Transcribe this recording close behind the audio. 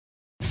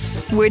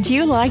Would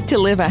you like to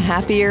live a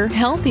happier,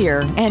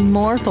 healthier, and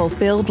more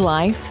fulfilled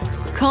life?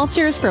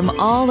 Cultures from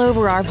all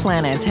over our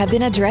planet have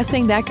been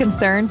addressing that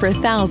concern for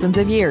thousands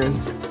of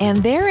years,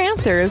 and their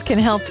answers can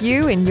help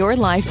you in your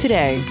life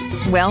today.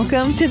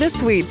 Welcome to The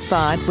Sweet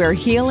Spot, where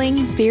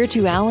healing,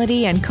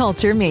 spirituality, and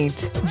culture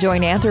meet.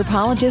 Join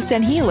anthropologist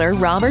and healer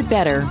Robert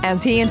Vetter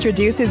as he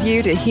introduces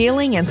you to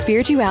healing and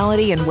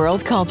spirituality in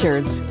world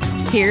cultures.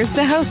 Here's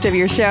the host of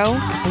your show,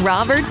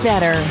 Robert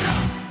Vetter.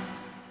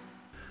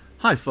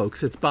 Hi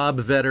folks, it's Bob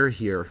Vetter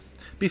here.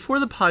 Before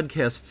the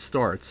podcast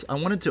starts, I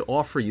wanted to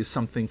offer you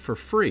something for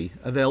free,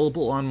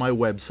 available on my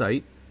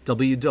website,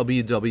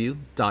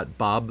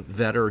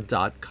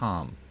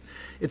 www.bobvetter.com.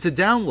 It's a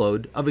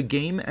download of a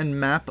game and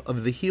map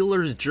of the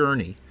healer's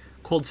journey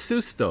called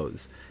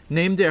Sustos,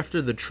 named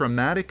after the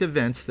traumatic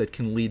events that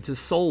can lead to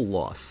soul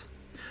loss.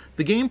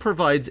 The game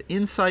provides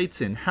insights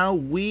in how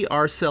we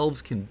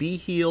ourselves can be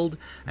healed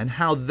and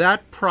how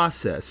that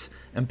process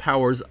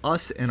empowers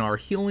us in our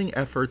healing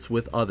efforts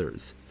with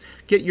others.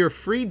 Get your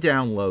free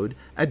download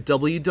at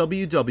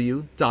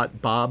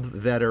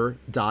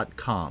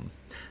www.bobvetter.com.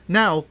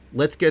 Now,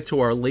 let's get to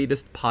our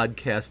latest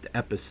podcast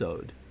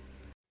episode.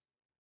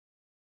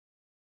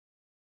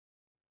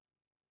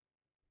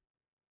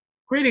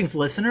 Greetings,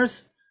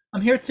 listeners.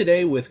 I'm here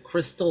today with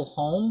Crystal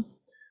Holm.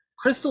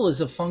 Crystal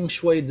is a feng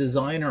shui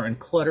designer and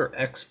clutter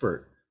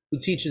expert who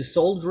teaches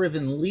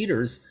soul-driven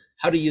leaders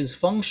how to use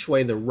feng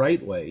shui the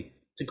right way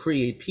to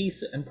create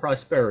peace and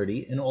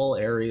prosperity in all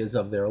areas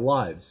of their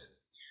lives.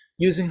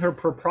 Using her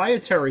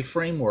proprietary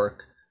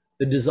framework,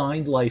 the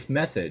Designed Life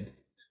Method,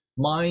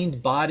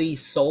 mind, body,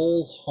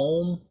 soul,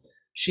 home,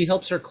 she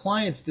helps her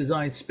clients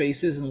design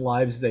spaces and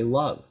lives they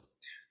love.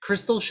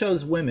 Crystal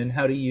shows women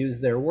how to use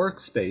their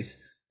workspace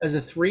as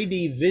a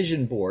 3D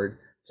vision board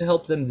to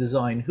help them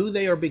design who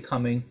they are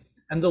becoming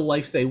and the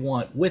life they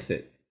want with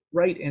it,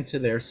 right into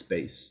their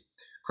space.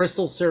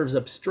 Crystal serves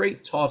up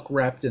straight talk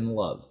wrapped in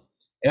love.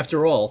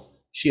 After all,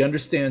 she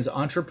understands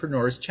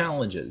entrepreneurs'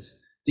 challenges,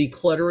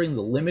 decluttering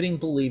the limiting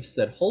beliefs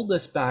that hold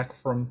us back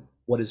from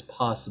what is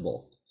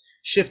possible,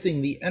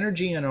 shifting the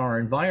energy in our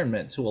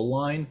environment to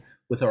align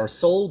with our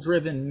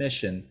soul-driven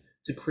mission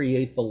to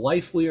create the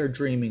life we are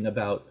dreaming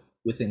about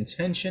with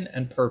intention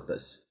and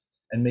purpose,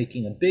 and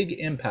making a big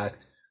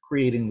impact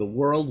creating the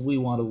world we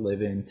want to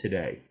live in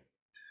today.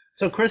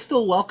 So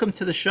Crystal, welcome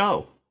to the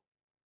show.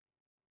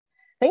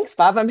 Thanks,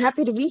 Bob. I'm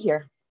happy to be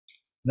here.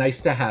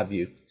 Nice to have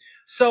you.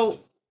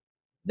 So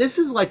this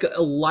is like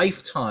a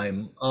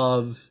lifetime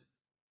of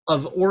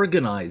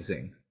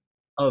organizing,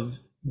 of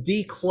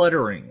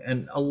decluttering,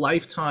 and a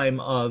lifetime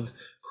of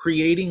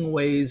creating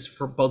ways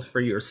for both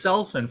for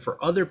yourself and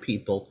for other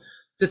people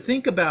to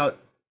think about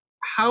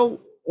how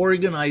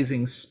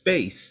organizing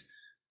space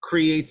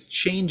creates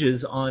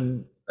changes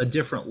on a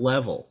different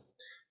level.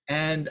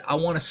 And I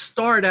want to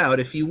start out,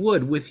 if you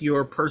would, with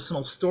your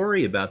personal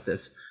story about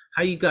this,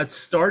 how you got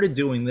started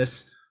doing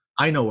this.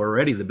 I know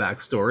already the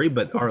backstory,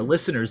 but our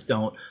listeners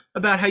don't,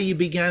 about how you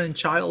began in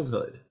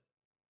childhood.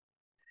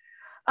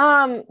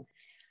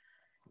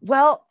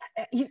 Well,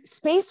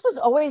 space was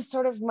always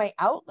sort of my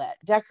outlet.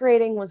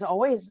 Decorating was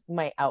always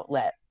my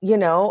outlet. You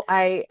know,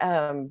 my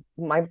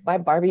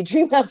Barbie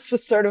dream house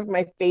was sort of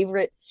my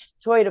favorite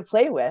toy to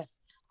play with.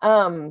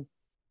 And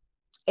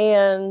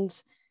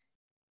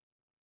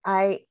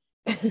I,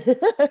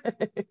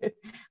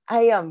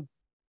 I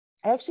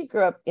actually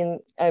grew up in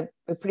a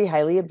pretty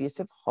highly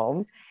abusive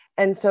home.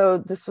 And so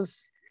this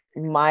was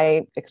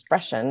my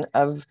expression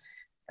of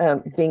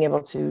being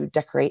able to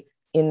decorate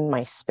in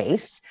my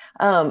space.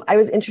 I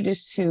was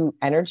introduced to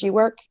energy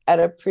work at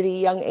a pretty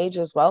young age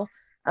as well,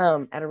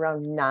 at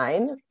around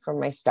 9 from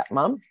my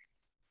stepmom.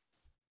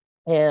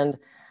 And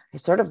I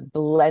sort of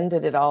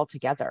blended it all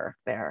together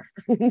there.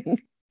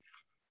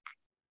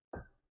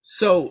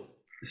 So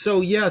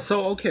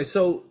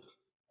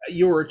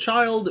you were a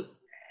child.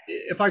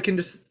 If I can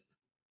just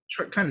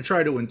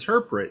try to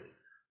interpret,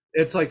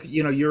 it's like,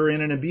 you know, you're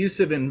in an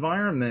abusive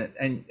environment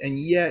and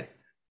yet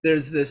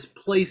there's this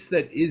place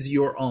that is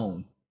your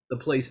own, the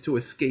place to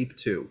escape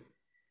to.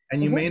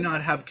 And you may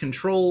not have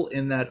control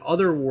in that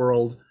other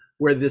world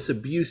where this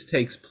abuse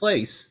takes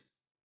place,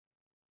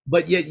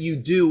 but yet you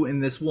do in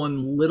this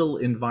one little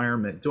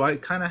environment. Do I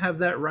kind of have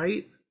that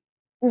right?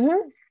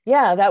 Mm-hmm.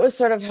 Yeah, that was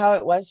sort of how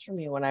it was for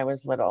me when I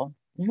was little.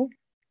 Mm-hmm.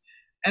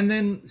 And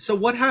then, so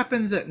what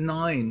happens at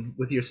 9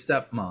 with your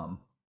stepmom?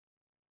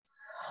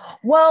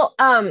 Well,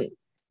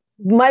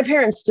 my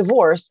parents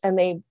divorced and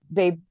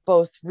they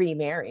both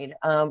remarried.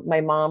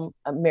 My mom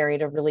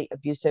married a really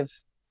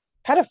abusive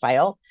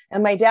pedophile,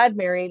 and my dad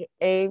married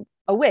a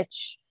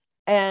witch.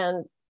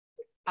 And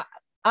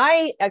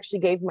I actually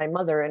gave my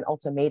mother an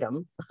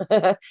ultimatum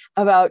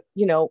about,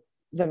 you know,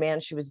 the man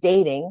she was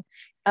dating,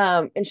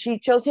 and she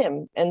chose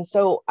him. And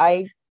so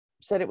I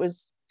said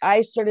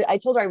I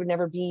told her I would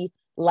never be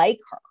like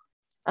her.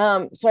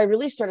 So I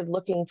really started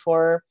looking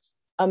for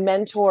a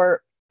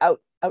mentor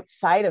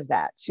outside of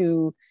that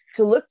to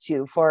look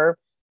to for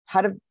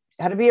how to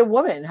be a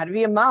woman, how to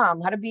be a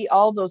mom, how to be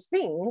all those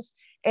things.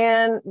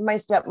 And my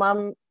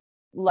stepmom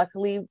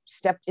luckily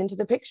stepped into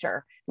the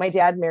picture. My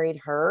dad married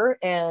her,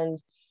 and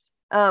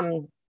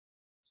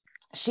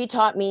she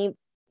taught me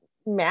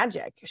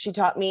magic. She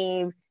taught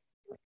me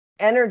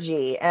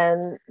energy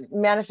and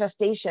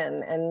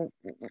manifestation, and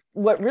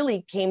what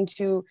really came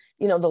to,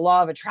 the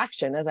law of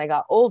attraction as I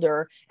got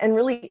older, and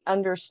really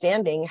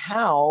understanding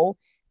how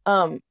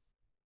you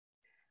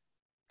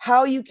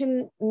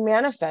can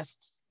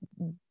manifest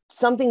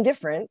something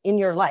different in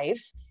your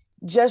life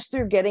just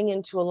through getting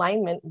into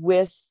alignment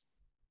with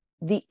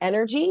the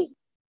energy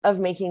of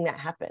making that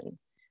happen.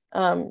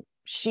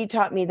 She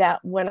taught me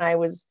that when I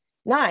was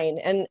 9,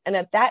 and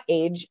at that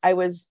age I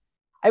was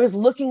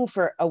looking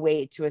for a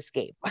way to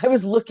escape. I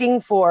was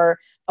looking for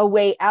a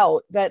way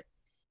out that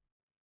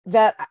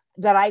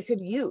I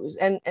could use,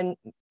 and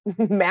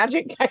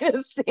magic kind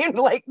of seemed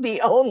like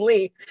the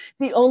only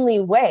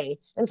way.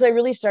 And so I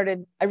really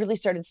started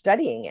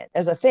studying it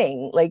as a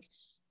thing. Like,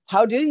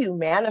 how do you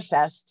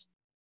manifest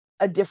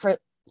a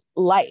different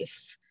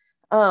life?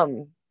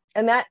 And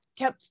that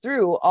kept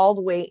through all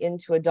the way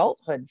into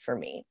adulthood for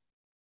me.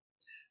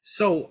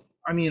 So,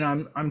 I mean,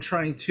 I'm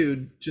trying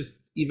to just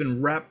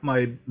even wrap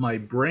my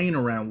brain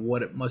around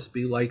what it must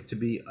be like to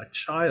be a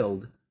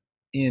child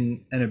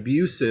in an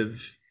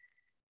abusive,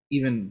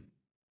 even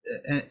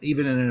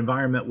in an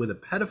environment with a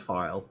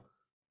pedophile,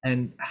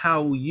 and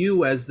how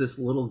you as this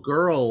little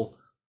girl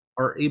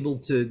are able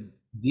to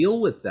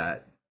deal with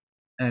that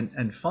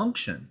and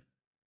function.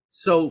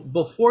 So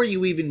before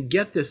you even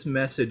get this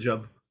message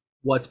of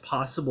what's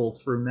possible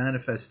through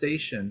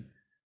manifestation,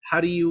 how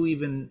do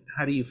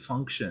you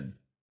function?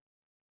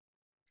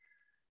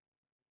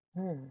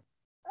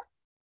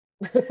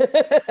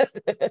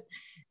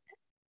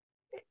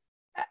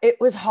 It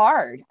was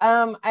hard.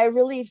 I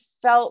really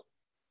felt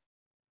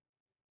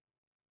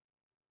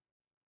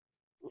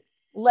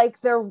like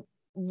there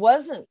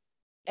wasn't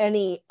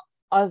any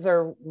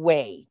other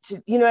way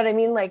to, you know what I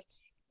mean? Like,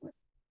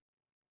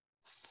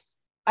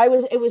 I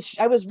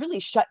was really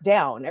shut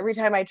down every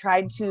time I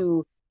tried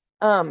to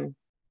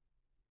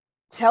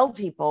tell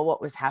people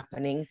what was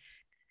happening.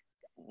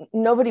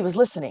 Nobody was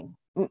listening.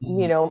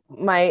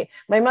 My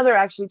mother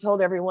actually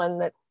told everyone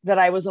that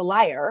I was a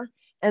liar,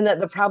 and that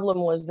the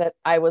problem was that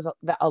I was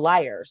a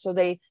liar. So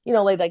they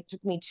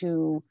took me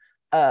to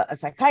a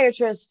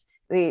psychiatrist.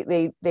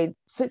 They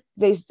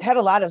had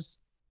a lot of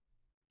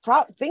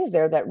things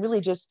there that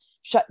really just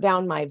shut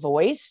down my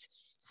voice.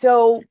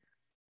 So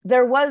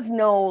there was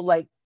no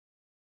like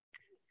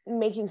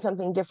making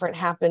something different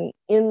happen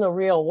in the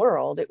real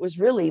world. It was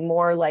really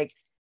more like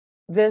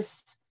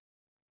this.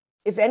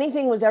 If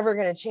anything was ever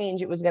going to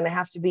change, it was going to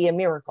have to be a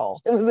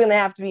miracle. It was going to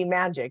have to be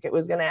magic. It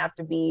was going to have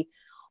to be,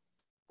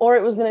 or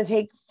it was going to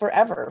take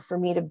forever for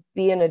me to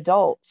be an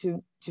adult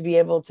to be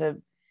able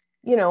to,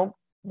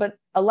 but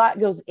a lot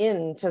goes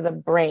into the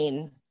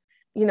brain,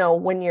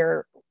 when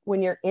you're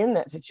in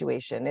that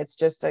situation. It's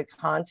just a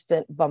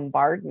constant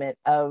bombardment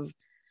of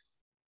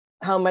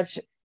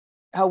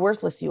how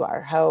worthless you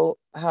are, how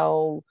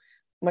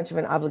much of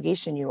an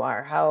obligation you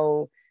are,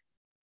 how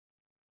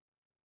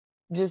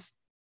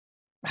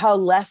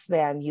less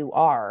than you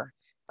are,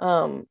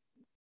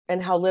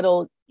 and how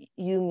little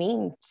you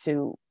mean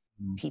to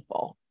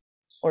people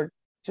or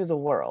to the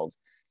world.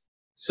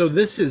 So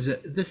this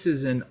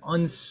is an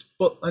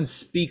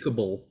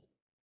unspeakably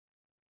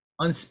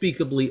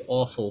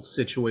awful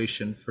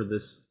situation for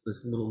this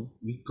little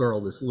girl,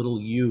 this little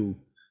you,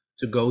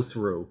 to go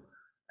through.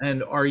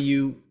 And are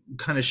you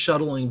kind of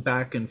shuttling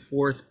back and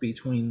forth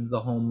between the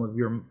home of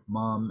your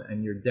mom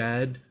and your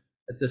dad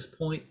at this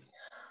point?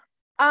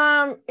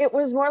 It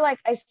was more like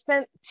I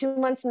spent 2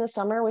 months in the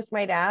summer with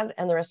my dad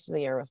and the rest of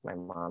the year with my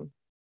mom.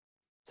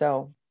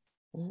 So.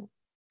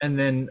 And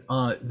then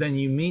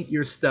you meet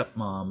your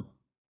stepmom,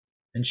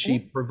 and she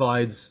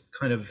provides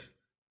kind of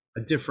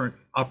a different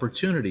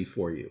opportunity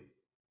for you.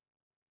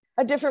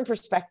 A different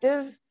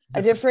perspective,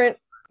 a different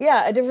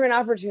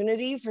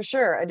opportunity for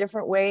sure. A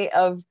different way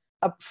of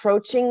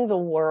approaching the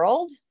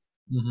world,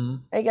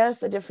 I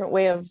guess, a different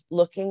way of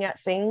looking at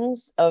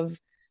things, of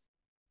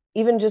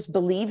even just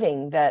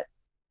believing that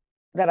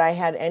I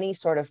had any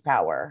sort of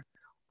power,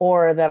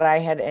 or that I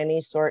had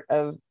any sort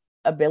of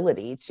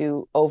ability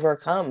to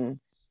overcome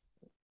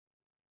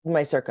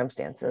my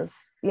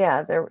circumstances.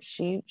 Yeah,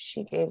 she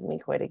gave me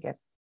quite a gift.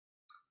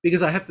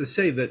 Because I have to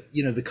say that,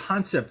 the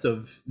concept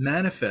of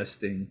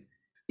manifesting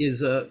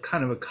is a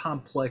kind of a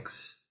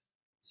complex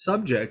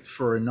subject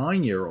for a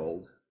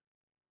 9-year-old,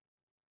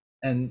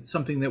 and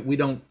something that we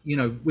don't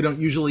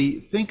usually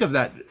think of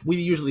that. We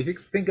usually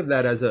think of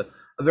that as a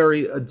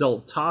very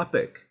adult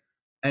topic.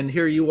 And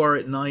here you are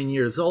at 9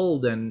 years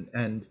old,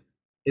 and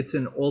it's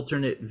an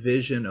alternate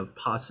vision of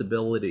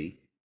possibility.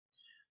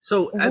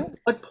 So at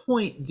what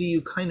point do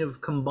you kind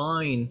of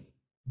combine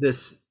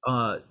this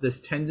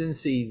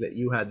tendency that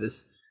you had,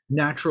 this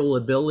natural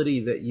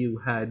ability that you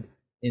had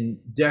in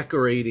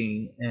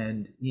decorating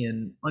and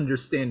in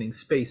understanding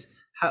space?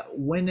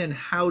 When and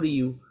how do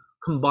you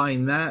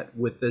combine that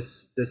with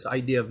this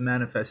idea of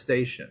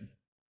manifestation?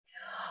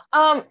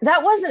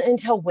 That wasn't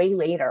until way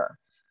later.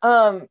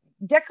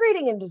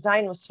 decorating and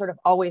design was sort of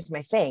always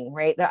my thing,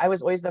 right? That I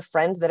was always the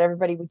friend that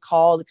everybody would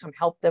call to come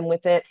help them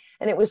with it.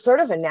 And it was sort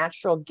of a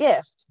natural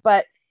gift.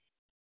 But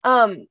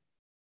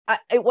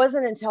it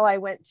wasn't until I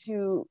went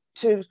to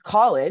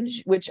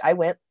college, which I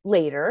went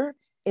later,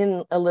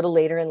 in a little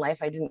later in life.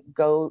 I didn't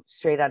go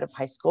straight out of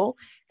high school.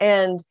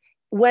 And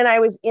when I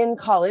was in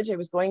college, I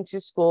was going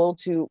to school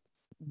to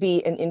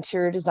be an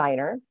interior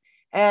designer.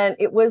 And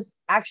it was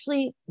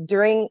actually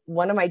during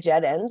one of my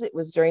JED ends, it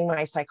was during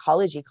my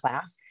psychology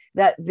class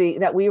that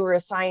we were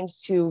assigned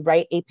to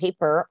write a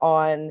paper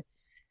on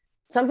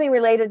something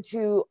related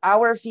to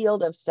our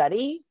field of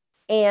study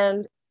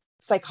and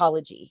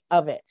psychology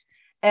of it.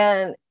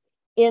 And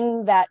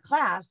in that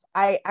class,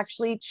 I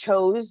actually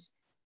chose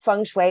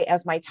feng shui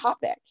as my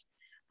topic.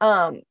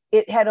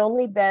 It had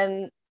only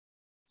been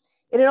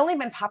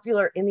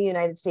popular in the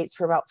United States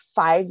for about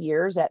 5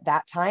 years at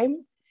that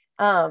time.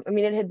 I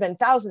mean, it had been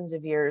thousands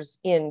of years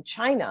in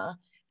China,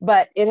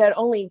 but it had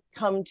only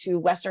come to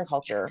Western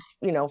culture,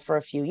 for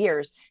a few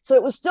years. So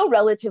it was still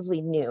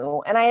relatively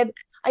new. And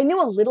I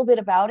knew a little bit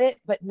about it,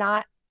 but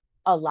not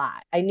a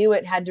lot. I knew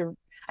it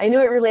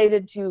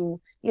related to,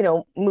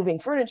 moving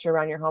furniture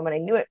around your home, and I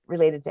knew it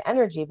related to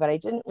energy, but I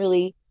didn't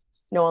really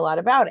know a lot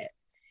about it.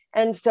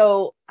 And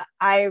so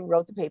I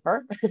wrote the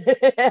paper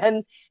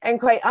and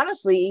quite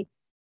honestly,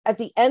 at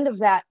the end of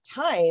that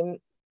time,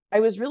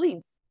 I was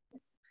really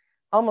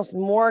almost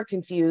more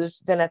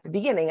confused than at the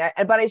beginning.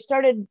 But I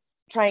started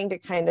trying to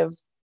kind of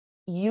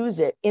use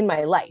it in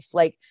my life.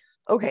 Like,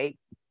 okay,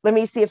 let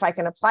me see if I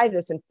can apply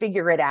this and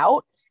figure it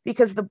out.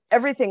 Because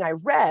everything I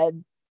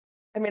read,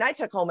 I mean, I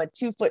took home a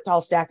 2-foot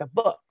tall stack of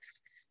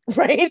books,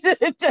 right?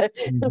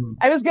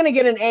 I was going to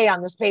get an A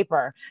on this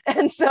paper.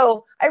 And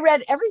so I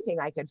read everything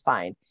I could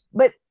find,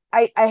 but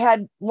I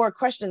had more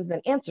questions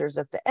than answers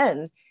at the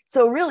end.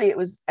 So really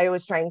I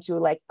was trying to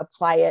like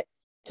apply it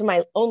to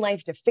my own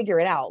life to figure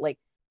it out. Like,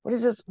 what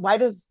is this?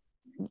 What is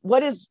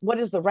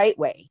the right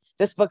way?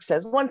 This book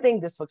says one thing,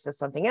 this book says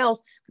something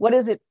else. What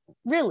is it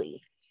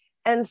really?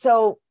 And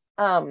so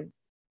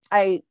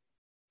I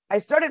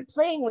started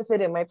playing with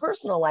it in my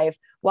personal life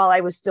while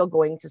I was still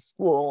going to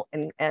school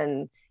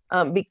and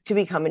to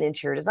become an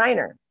interior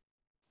designer.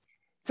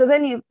 So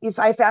then if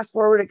I fast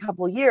forward a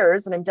couple of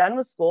years and I'm done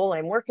with school,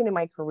 I'm working in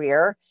my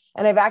career,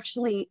 and I've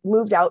actually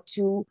moved out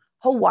to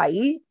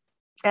Hawaii,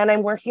 and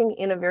I'm working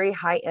in a very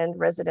high-end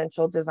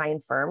residential design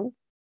firm.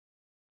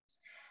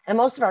 And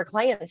most of our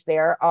clients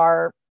there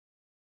are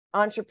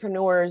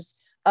entrepreneurs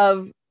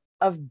of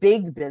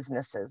big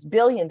businesses,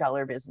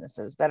 billion-dollar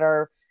businesses that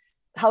are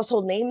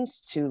household names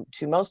to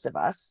most of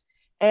us.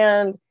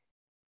 And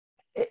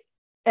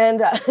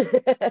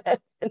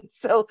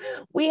so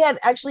we had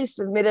actually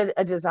submitted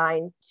a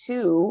design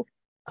to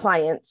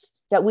clients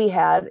that we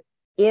had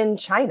in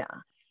China,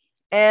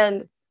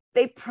 and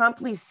they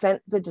promptly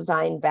sent the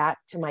design back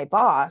to my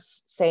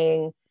boss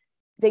saying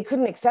they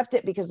couldn't accept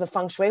it because the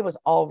feng shui was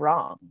all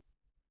wrong.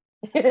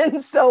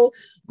 And so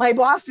my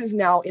boss is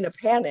now in a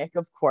panic,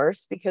 of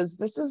course, because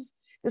this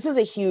is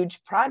a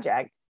huge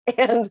project.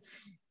 And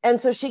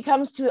so she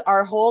comes to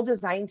our whole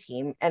design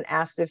team and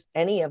asks if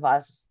any of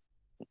us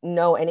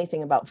know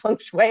anything about feng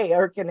shui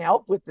or can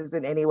help with this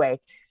in any way.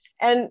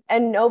 And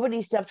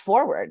nobody stepped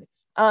forward.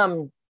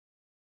 And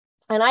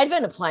I'd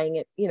been applying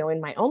it, in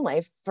my own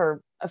life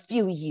for a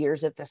few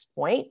years at this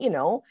point,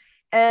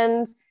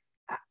 and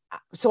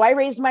so I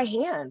raised my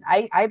hand.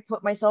 I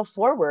put myself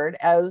forward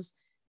as,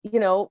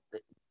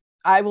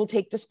 I will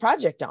take this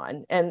project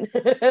on, and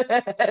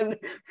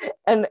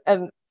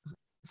and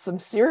some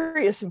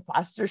serious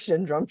imposter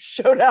syndrome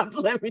showed up,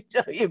 let me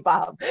tell you,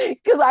 Bob,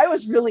 because I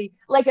was really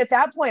like, at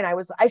that point,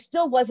 I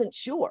still wasn't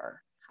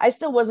sure. I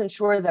still wasn't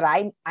sure that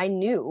I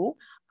knew.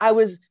 I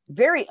was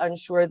very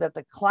unsure that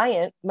the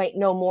client might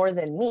know more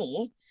than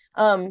me.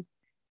 And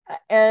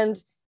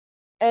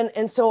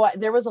so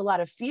there was a lot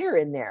of fear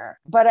in there,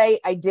 but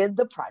I did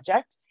the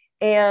project,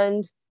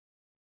 and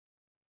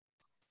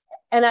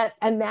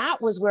that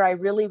was where I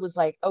really was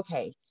like,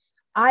 okay,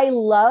 I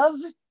love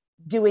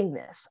doing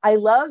this. I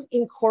love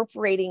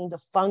incorporating the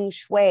feng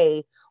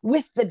shui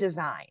with the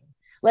design.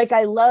 Like,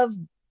 I love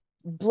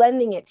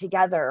blending it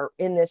together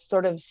in this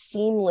sort of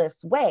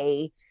seamless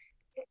way,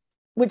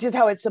 which is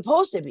how it's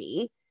supposed to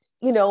be,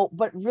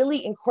 but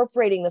really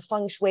incorporating the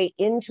feng shui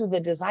into the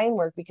design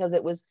work, because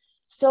it was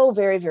so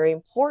very, very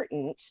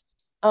important.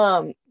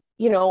 Getting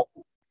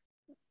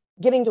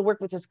to work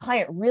with this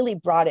client really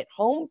brought it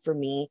home for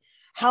me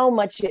how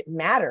much it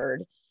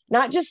mattered,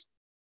 not just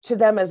to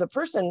them as a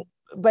person,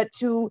 but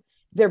to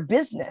their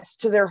business,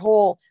 to their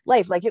whole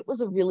life. Like, it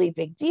was a really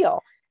big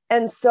deal.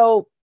 And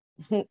so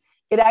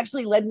it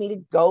actually led me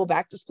to go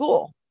back to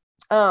school.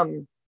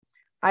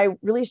 I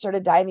really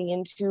started diving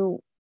into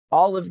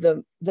all of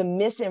the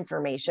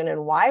misinformation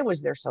and why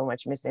was there so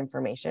much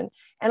misinformation.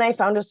 And I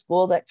found a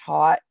school that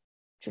taught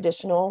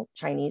traditional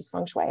Chinese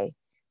feng shui.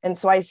 And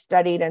so I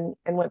studied and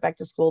went back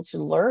to school to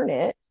learn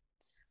it,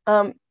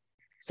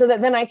 so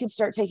that then I could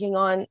start taking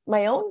on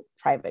my own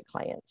private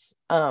clients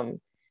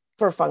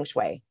for feng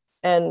shui.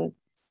 And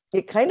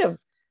it kind of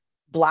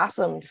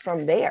blossomed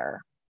from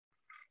there.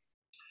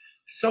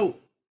 So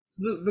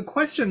the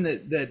question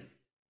that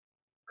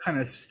kind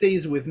of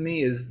stays with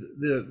me is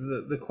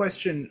the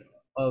question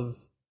of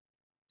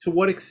to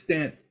what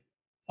extent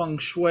feng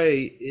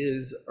shui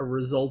is a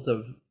result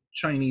of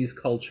Chinese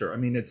culture. I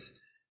mean, it's,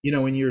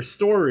 in your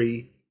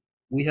story,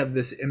 we have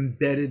this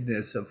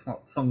embeddedness of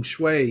feng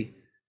shui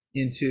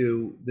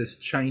into this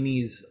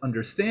Chinese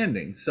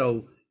understanding.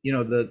 So,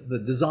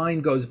 the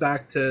design goes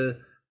back to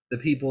the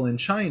people in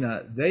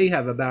China. They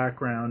have a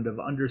background of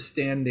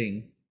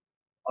understanding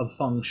of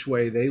feng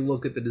shui. They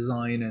look at the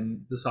design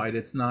and decide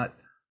it's not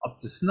up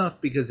to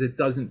snuff because it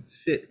doesn't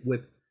fit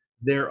with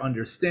their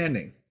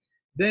understanding.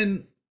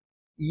 Then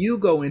you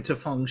go into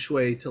feng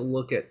shui to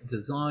look at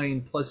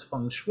design plus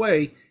feng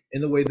shui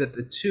in the way that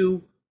the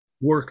two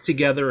work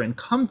together and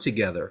come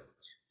together.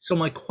 So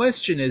my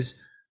question is,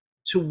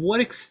 to what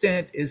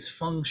extent is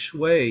feng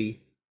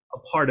shui a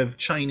part of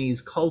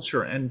Chinese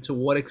culture, and to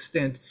what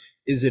extent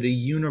is it a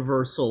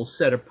universal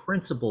set of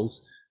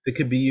principles that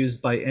could be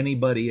used by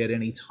anybody at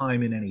any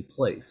time in any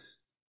place?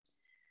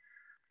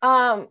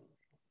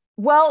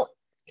 Well,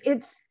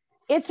 it's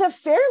a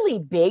fairly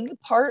big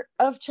part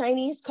of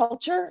Chinese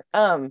culture.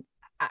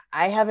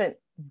 I haven't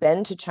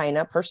been to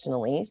China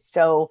personally,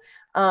 so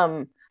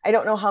I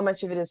don't know how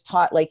much of it is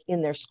taught like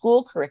in their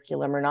school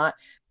curriculum or not,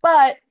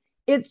 but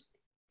it's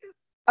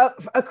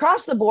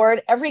across the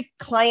board. Every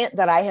client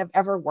that I have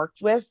ever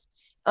worked with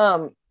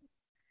from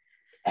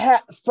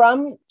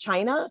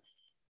China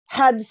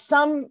had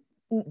some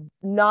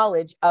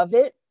knowledge of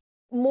it,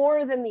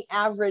 more than the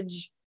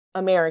average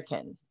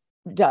American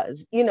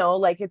does.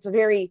 Like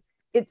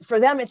for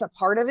them, it's a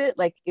part of it.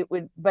 Like it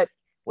would, but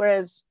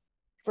whereas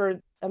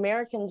for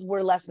Americans,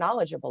 we're less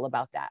knowledgeable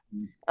about that.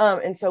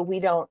 And so we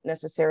don't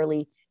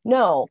necessarily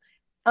know.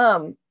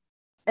 And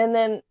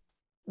then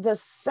the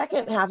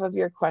second half of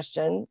your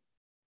question,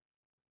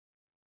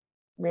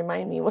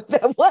 remind me what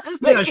that was.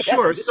 Yeah,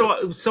 sure.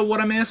 So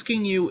what I'm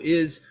asking you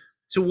is,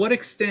 to what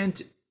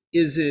extent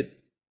is it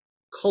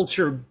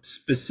culture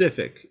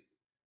specific?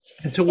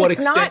 And to what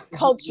extent not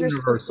culture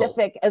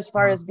specific as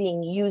far as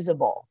being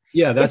usable.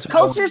 Yeah, that's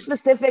culture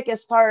specific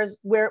as far as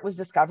where it was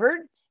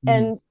discovered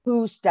and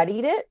who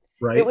studied it.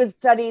 Right. It was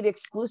studied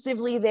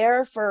exclusively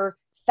there for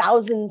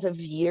thousands of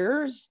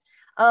years,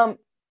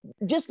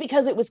 just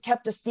because it was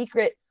kept a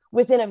secret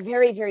within a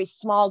very, very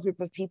small group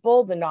of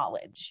people, the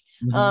knowledge.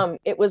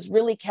 It was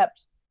really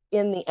kept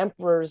in the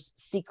emperor's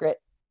secret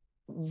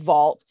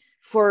vault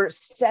for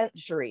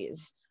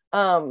centuries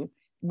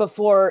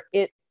before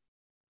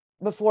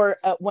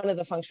one of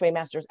the feng shui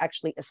masters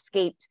actually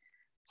escaped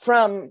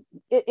from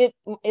it.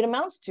 It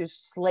amounts to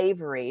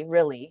slavery,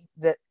 really,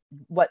 that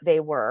what they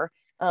were,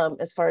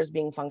 as far as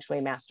being feng shui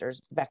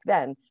masters back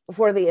then,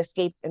 before they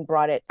escaped and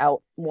brought it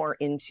out more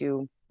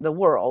into the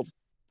world.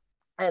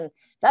 And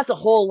that's a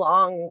whole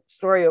long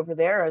story over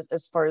there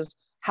as far as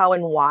how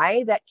and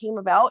why that came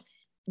about,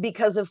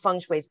 because of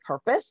feng shui's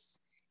purpose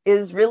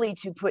is really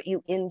to put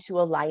you into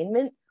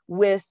alignment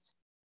with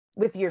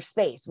your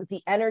space, with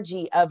the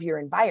energy of your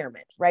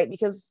environment, right?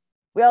 Because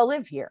we all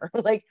live here,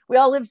 like we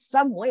all live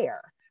somewhere,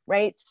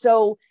 right?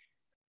 So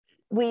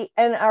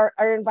our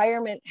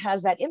environment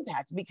has that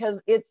impact,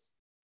 because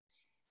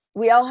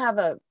we all have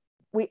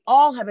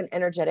an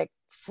energetic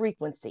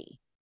frequency,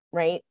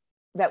 right,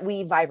 that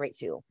we vibrate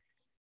to.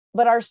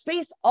 But our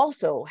space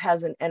also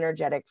has an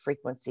energetic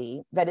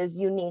frequency that is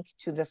unique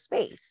to the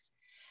space.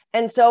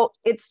 And so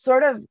it's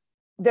sort of,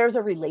 there's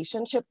a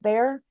relationship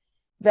there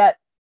that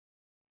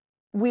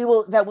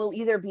will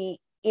either be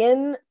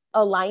in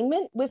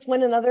alignment with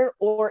one another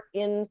or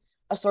in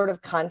a sort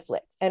of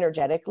conflict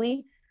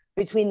energetically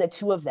between the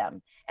two of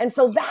them. And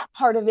so that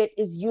part of it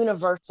is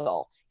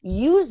universal.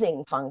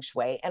 Using feng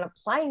shui and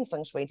applying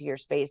feng shui to your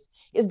space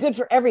is good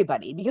for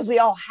everybody, because we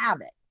all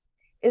have it.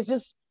 It's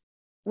just,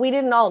 we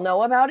didn't all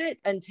know about it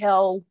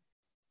until,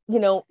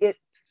 it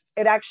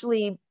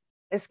actually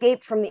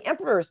escaped from the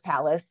emperor's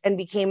palace and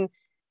became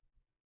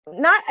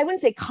not, I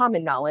wouldn't say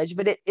common knowledge,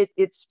 but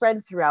it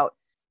spread throughout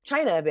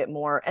China a bit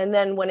more. And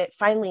then when it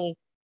finally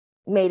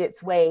made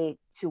its way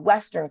to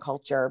Western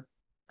culture,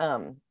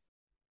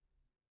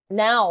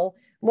 now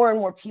more and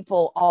more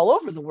people all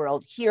over the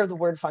world hear the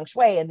word feng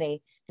shui, and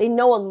they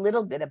know a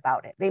little bit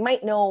about it. They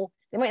might not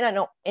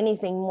know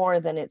anything more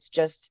than it's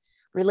just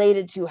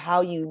related to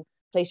how you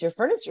place your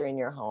furniture in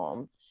your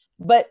home,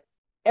 but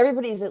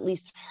everybody's at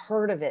least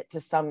heard of it to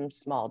some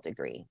small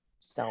degree.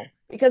 So,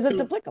 because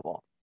it's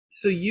applicable.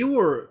 So you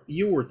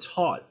were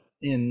taught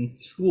in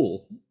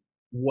school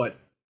what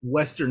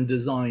Western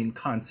design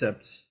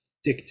concepts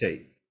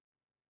dictate,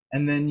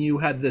 and then you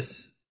had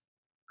this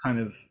kind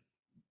of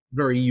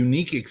very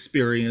unique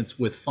experience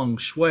with feng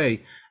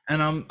shui.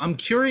 And I'm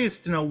curious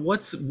to know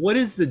what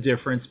is the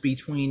difference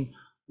between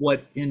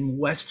what in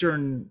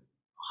Western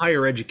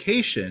higher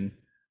education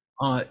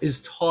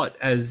is taught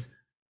as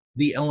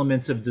the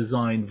elements of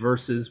design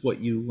versus what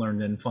you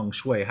learned in feng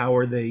shui. How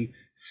are they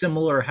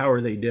similar? How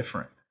are they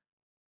different?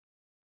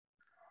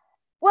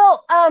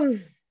 Well,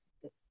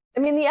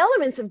 the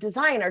elements of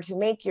design are to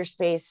make your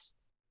space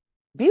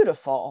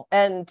beautiful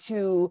and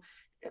to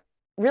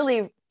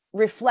really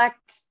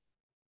reflect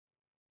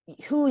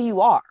who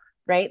you are,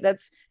 right?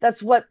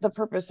 That's what the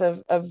purpose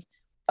of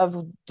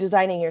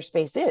designing your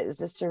space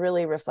is to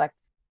really reflect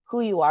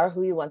who you are,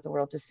 who you want the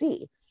world to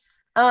see.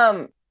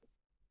 And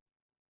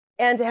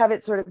to have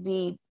it sort of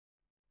be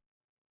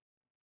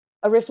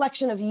a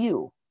reflection of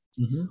you,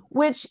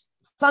 which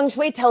feng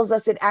shui tells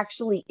us it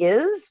actually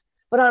is,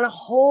 but on a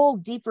whole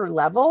deeper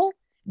level.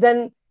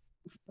 Then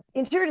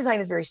interior design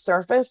is very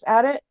surface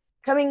at it.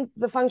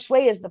 The feng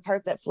shui is the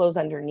part that flows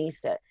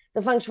underneath it.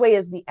 The feng shui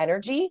is the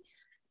energy,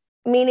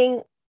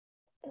 meaning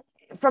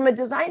from a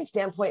design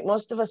standpoint,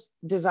 most of us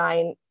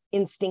design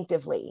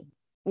instinctively,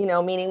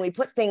 meaning we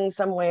put things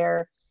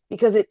somewhere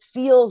because it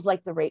feels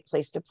like the right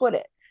place to put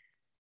it.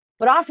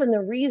 But often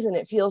the reason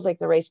it feels like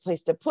the right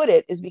place to put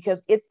it is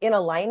because it's in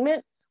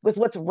alignment with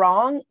what's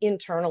wrong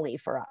internally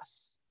for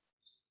us.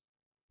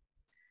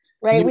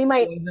 Right? We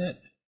might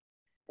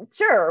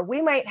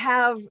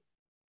have,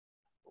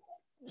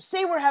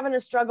 say we're having a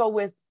struggle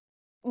with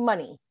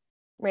money,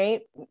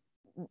 right?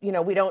 We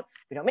don't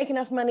make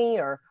enough money,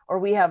 or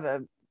we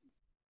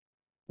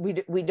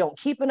don't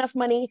keep enough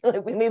money.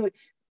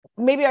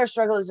 Maybe our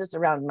struggle is just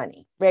around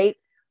money, right?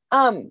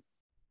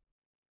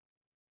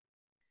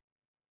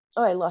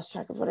 I lost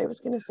track of what I was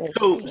going to say.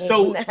 So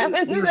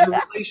there's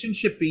a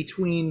relationship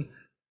between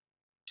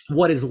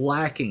what is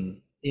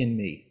lacking in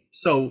me.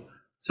 So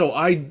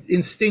I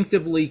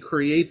instinctively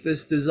create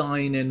this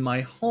design in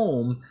my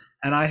home,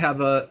 and I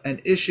have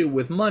an issue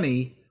with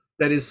money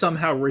that is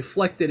somehow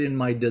reflected in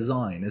my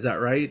design. Is that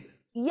right?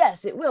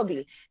 Yes, it will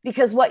be.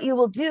 Because what you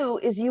will do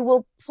is you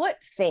will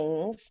put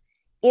things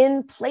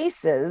in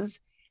places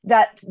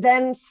that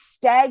then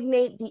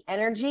stagnate the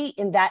energy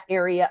in that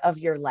area of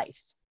your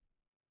life.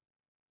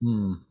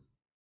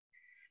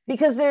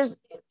 Because there's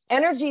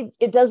energy,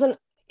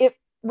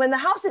 when the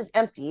house is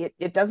empty,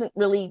 it doesn't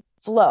really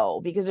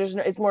flow, because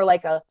it's more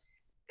like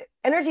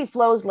energy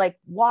flows like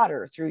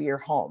water through your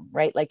home,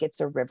 right? Like it's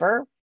a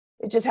river.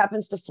 It just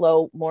happens to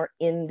flow more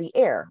in the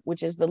air,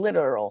 which is the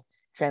literal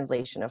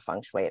translation of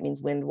feng shui. It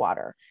means wind,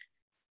 water.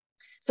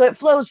 So it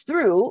flows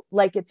through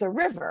like it's a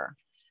river.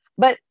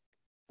 But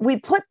we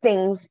put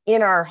things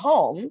in our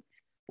home,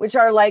 which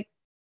are like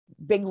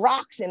big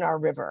rocks in our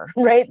river,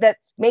 right? That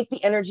make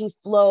the energy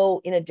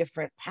flow in a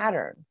different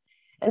pattern.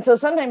 And so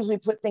sometimes we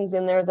put things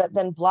in there that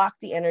then block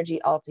the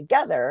energy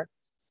altogether,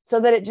 so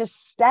that it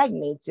just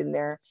stagnates in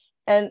there.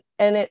 And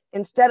it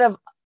instead of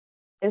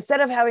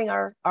having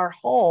our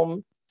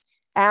home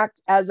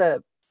act as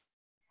a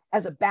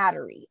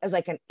battery, as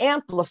like an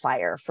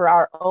amplifier for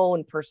our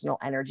own personal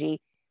energy,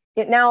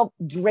 it now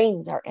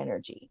drains our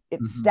energy.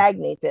 It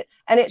stagnates it,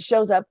 and it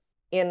shows up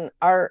in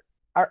our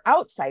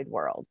outside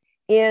world,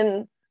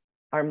 in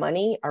our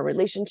money, our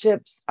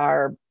relationships,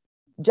 our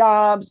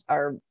jobs,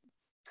 our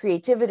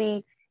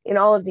creativity, in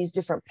all of these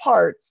different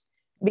parts,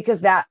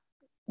 because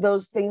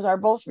those things are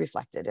both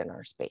reflected in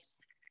our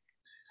space.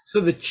 So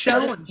the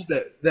challenge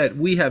that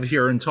we have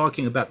here in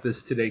talking about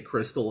this today,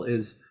 Crystal,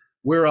 is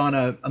we're on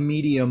a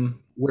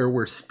medium where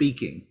we're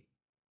speaking,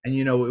 and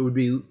it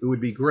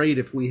would be great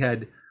if we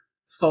had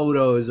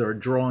photos or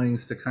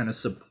drawings to kind of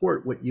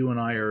support what you and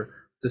I are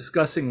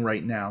discussing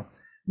right now.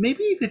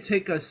 Maybe you could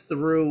take us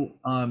through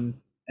an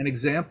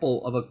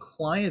example of a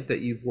client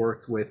that you've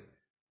worked with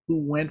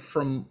who went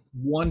from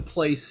one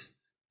place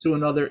to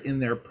another in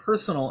their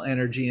personal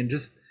energy, and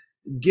just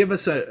give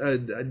us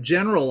a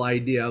general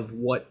idea of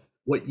what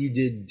you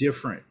did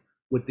different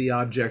with the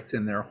objects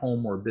in their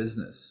home or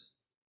business.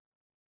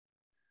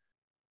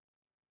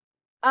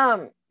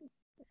 A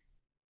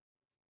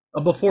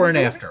before and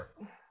after.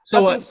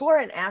 So before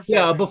and after.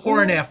 Yeah,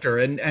 before and after,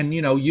 and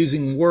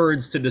using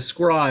words to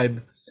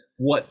describe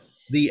what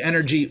the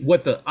energy,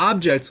 what the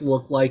objects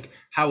look like,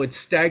 how it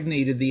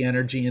stagnated the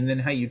energy, and then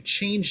how you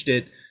changed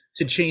it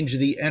to change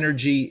the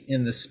energy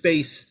in the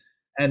space,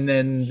 and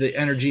then the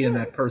energy in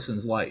that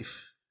person's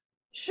life.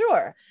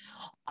 Sure.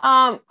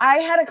 I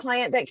had a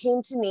client that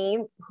came to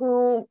me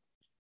who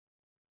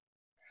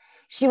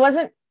she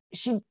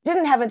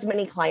didn't have as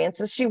many clients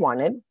as she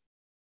wanted.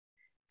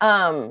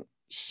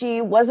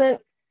 She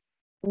wasn't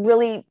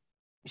really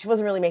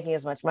making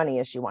as much money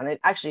as she wanted.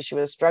 Actually, she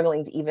was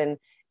struggling to even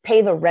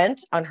pay the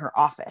rent on her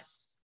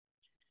office.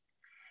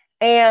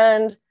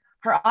 And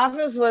her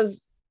office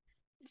was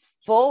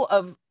full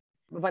of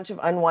a bunch of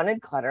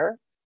unwanted clutter,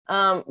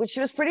 which she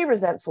was pretty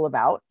resentful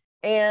about.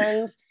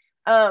 And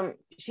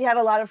she had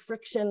a lot of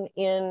friction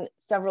in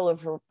several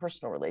of her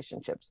personal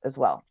relationships as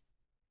well.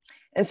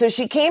 And so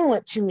she came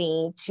to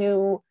me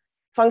to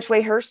feng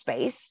shui her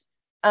space,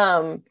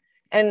 and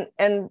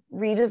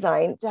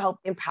redesign to help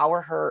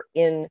empower her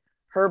in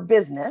her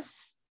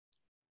business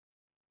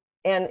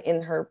and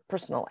in her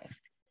personal life.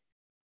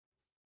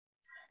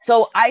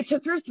 So I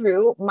took her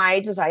through my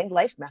designed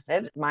life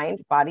method: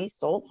 mind, body,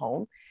 soul,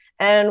 home.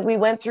 And we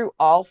went through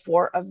all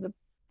 4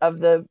 of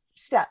the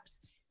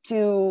steps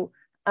to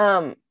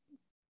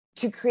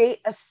create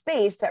a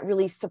space that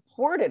really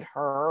supported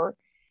her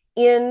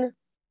in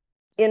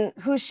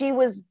who she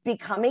was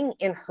becoming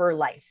in her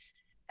life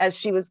as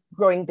she was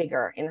growing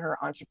bigger in her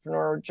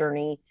entrepreneurial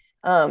journey,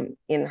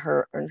 in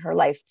her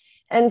life.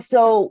 And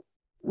so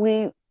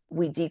we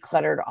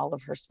decluttered all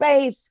of her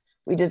space.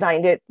 We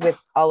designed it with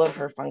all of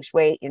her feng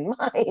shui in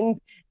mind.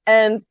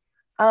 And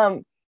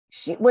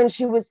when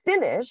she was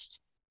finished,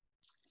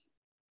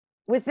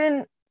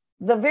 within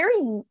the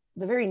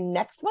very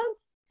next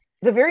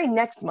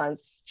month,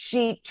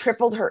 she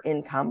tripled her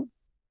income.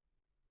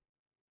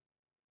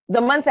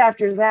 The month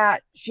after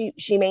that,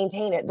 she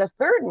maintained it. The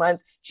third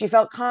month, she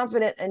felt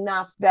confident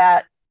enough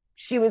that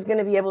she was going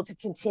to be able to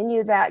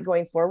continue that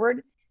going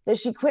forward, that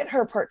she quit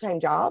her part-time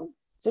job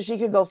so she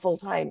could go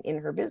full-time in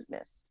her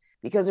business,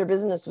 because her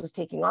business was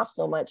taking off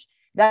so much.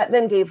 That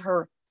then gave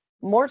her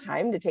more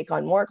time to take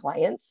on more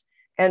clients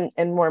and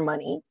more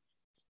money.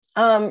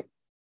 And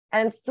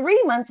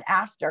 3 months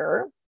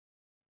after,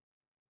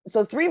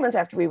 so 3 months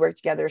after we worked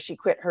together, she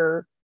quit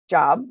her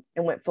job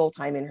and went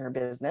full-time in her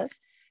business.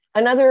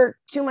 Another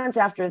 2 months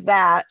after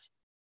that,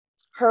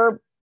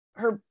 her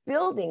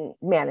building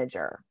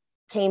manager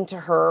came to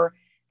her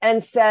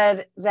and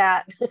said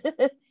that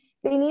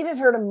they needed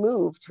her to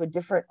move to a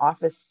different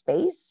office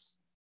space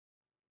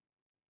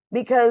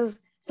because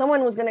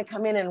someone was going to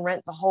come in and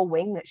rent the whole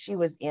wing that she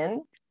was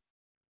in.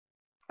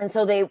 And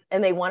so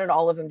they wanted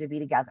all of them to be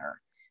together.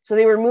 So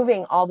they were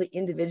moving all the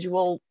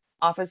individual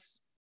office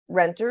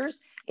renters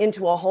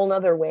into a whole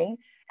nother wing,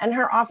 and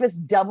her office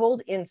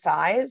doubled in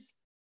size,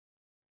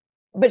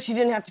 but she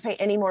didn't have to pay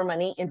any more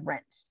money in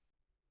rent.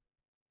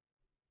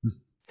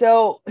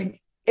 So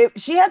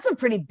she had some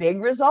pretty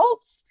big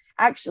results,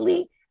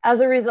 actually, as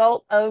a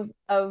result of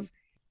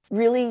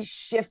really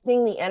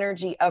shifting the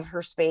energy of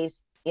her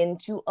space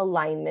into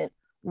alignment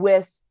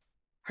with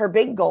her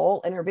big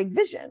goal and her big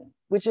vision,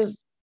 which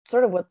is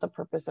sort of what the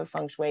purpose of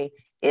feng shui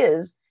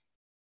is.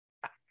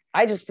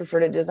 I just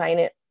prefer to design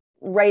it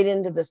right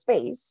into the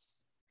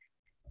space,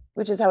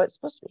 which is how it's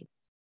supposed to be.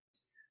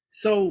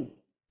 So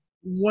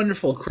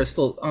wonderful,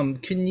 Crystal.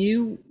 Can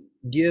you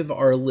give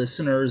our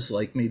listeners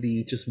like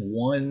maybe just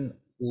one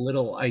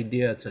little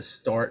idea to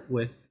start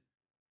with,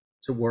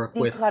 to work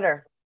with?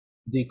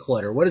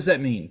 Declutter. What does that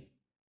mean?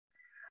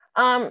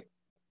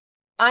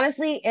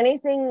 Honestly,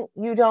 anything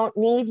you don't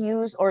need,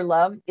 use, or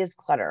love is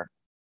clutter.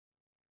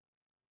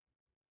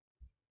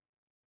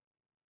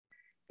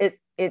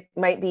 It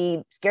might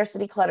be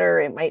scarcity clutter,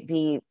 it might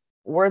be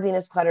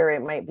worthiness clutter,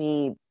 it might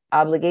be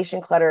obligation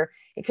clutter.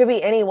 It could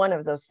be any one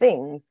of those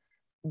things,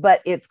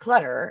 but it's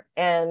clutter,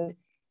 and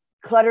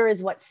clutter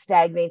is what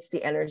stagnates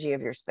the energy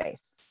of your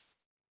space.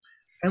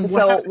 And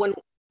so go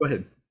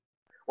ahead.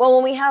 Well,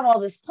 when we have all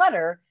this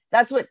clutter,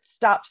 that's what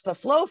stops the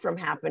flow from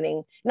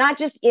happening, not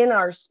just in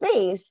our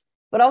space,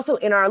 but also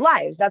in our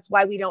lives. That's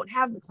why we don't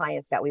have the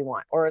clients that we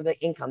want, or the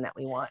income that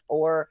we want,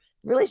 or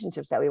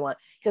relationships that we want,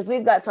 because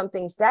we've got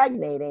something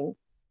stagnating,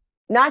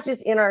 not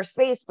just in our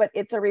space, but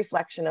it's a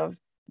reflection of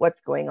what's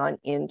going on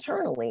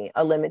internally,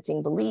 a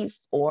limiting belief,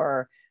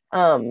 or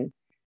something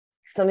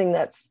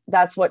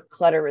that's what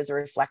clutter is a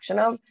reflection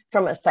of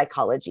from a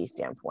psychology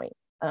standpoint,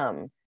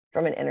 from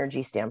an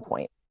energy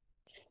standpoint.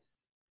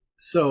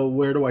 So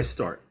where do I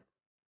start?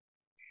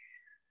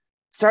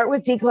 Start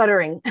with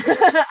decluttering.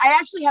 I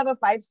actually have a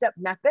 5-step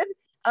method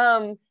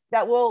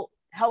that will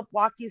help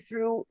walk you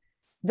through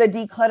the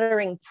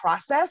decluttering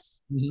process,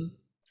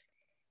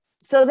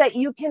 so that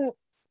you can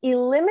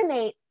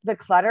eliminate the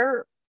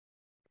clutter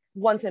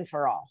once and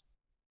for all,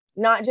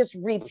 not just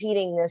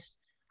repeating this.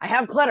 I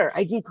have clutter,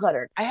 I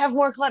decluttered. I have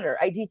more clutter,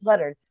 I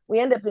decluttered. We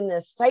end up in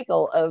this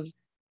cycle of,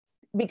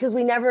 because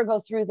we never go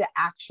through the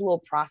actual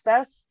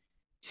process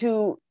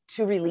to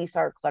release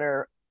our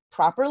clutter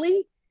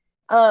properly,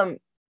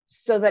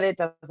 so that it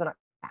doesn't come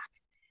back.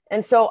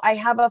 And so I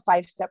have a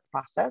 5-step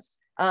process.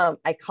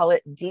 I call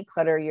it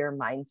Declutter Your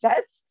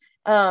Mindsets.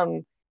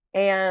 And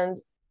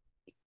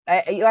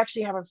you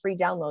actually have a free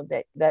download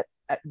that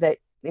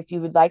if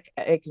you would like,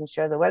 I can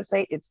share the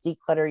website. It's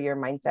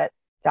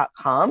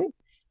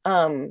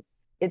declutteryourmindset.com.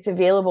 It's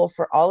available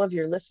for all of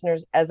your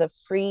listeners as a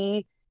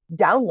free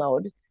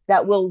download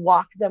that will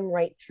walk them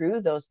right through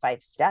those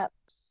 5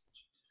 steps.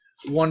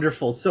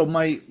 Wonderful. So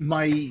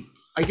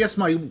I guess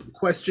my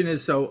question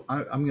is, so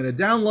I'm going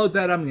to download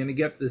that. I'm going to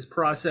get this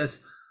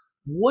process.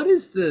 What do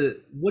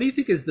you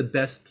think is the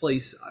best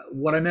place?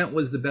 What I meant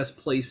was the best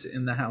place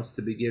in the house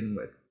to begin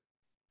with.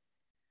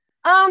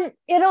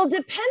 It'll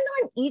depend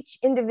on each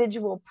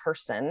individual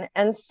person.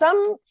 And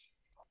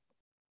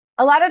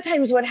a lot of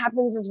times what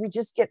happens is we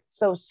just get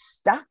so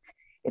stuck.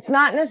 It's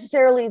not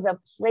necessarily the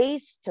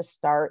place to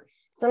start.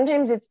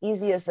 Sometimes it's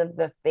easiest of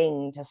the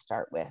thing to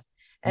start with.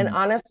 And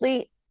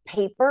honestly,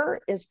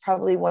 paper is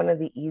probably one of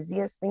the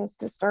easiest things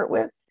to start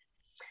with.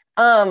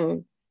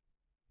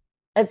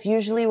 That's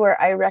usually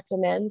where I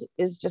recommend,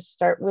 is just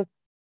start with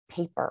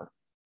paper.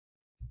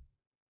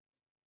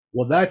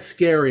 Well, that's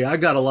scary. I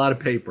got a lot of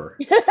paper.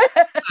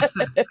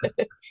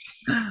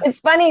 It's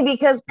funny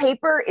because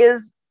paper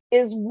is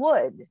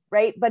wood,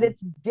 right? But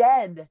it's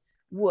dead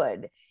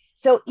wood.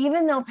 So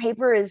even though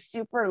paper is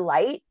super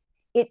light,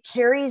 it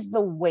carries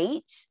the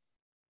weight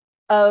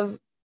of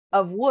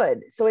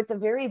wood. So it's a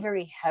very,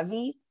 very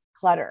heavy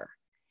clutter.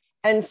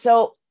 And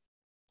so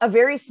a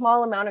very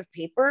small amount of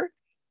paper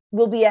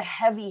will be a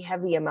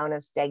heavy amount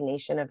of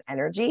stagnation of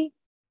energy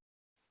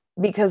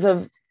because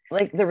of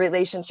like the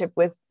relationship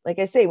with, like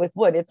I say, with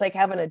wood. It's like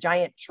having a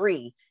giant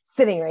tree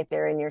sitting right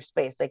there in your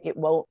space. Like it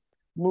won't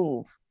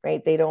move,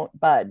 right? They don't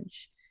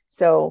budge.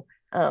 So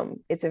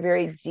it's a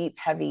very deep,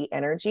 heavy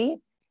energy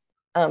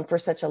for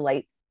such a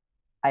light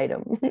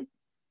item.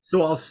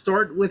 So I'll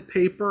start with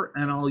paper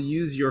and I'll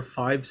use your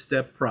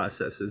 5-step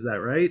process. Is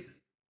that right?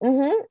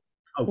 Mm-hmm.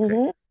 Okay.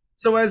 Mm-hmm.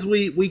 So as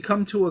we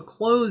come to a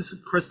close,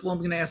 Crystal, I'm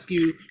going to ask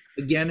you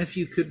again if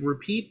you could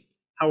repeat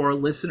how our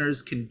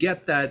listeners can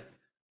get that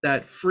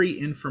free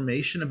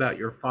information about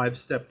your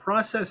 5-step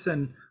process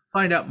and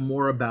find out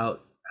more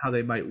about how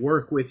they might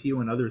work with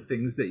you and other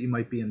things that you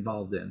might be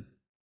involved in.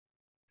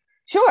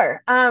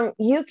 Sure.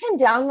 You can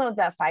download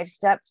that 5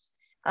 steps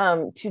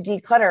to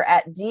declutter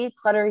at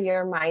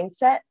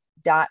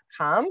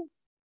declutteryourmindset.com.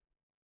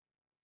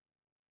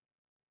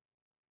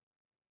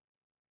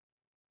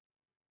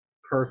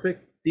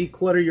 Perfect.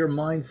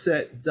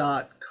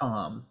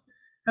 Declutteryourmindset.com.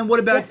 And what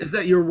about, yes, is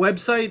that your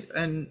website?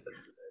 And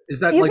is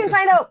that you can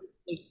find out,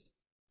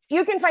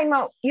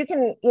 you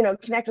can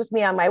connect with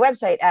me on my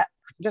website at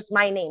just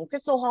my name,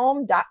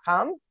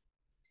 crystalholm.com.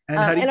 And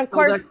how do you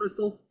spell that,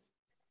 Crystal?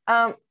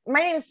 My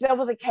name is spelled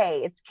with a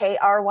K. It's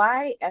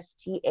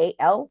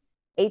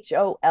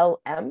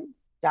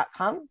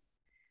KRYSTALHOLM.com.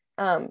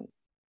 And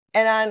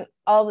on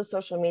all the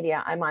social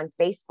media, I'm on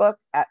Facebook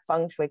at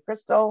Feng Shui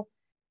Crystal.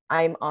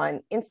 I'm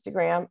on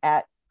Instagram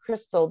at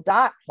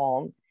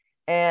crystal.holm.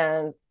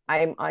 And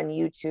I'm on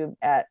YouTube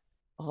at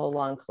a whole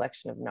long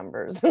collection of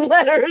numbers and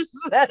letters.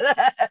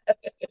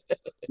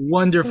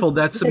 Wonderful.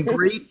 That's some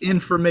great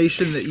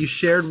information that you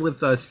shared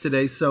with us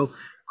today. So,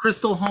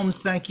 Crystal Holm,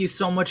 thank you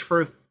so much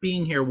for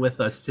being here with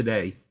us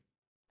today.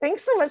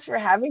 Thanks so much for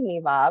having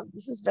me, Bob.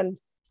 This has been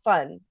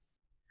fun.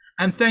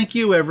 And thank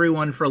you,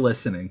 everyone, for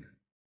listening.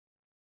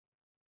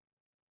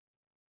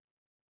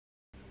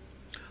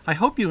 I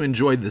hope you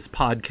enjoyed this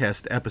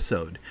podcast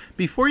episode.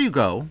 Before you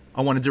go,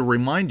 I wanted to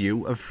remind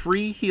you of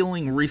free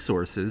healing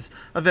resources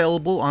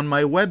available on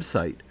my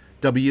website,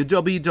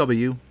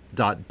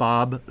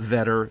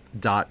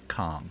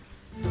 www.bobvetter.com.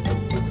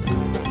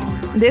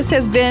 This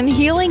has been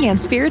Healing and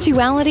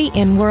Spirituality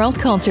in World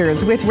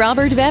Cultures with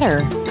Robert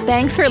Vetter.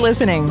 Thanks for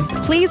listening.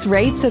 Please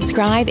rate,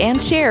 subscribe, and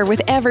share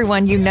with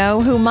everyone you know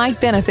who might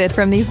benefit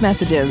from these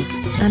messages.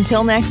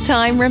 Until next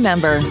time,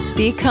 remember,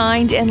 be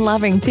kind and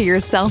loving to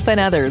yourself and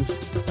others.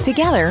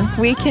 Together,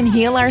 we can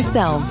heal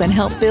ourselves and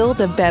help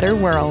build a better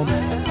world.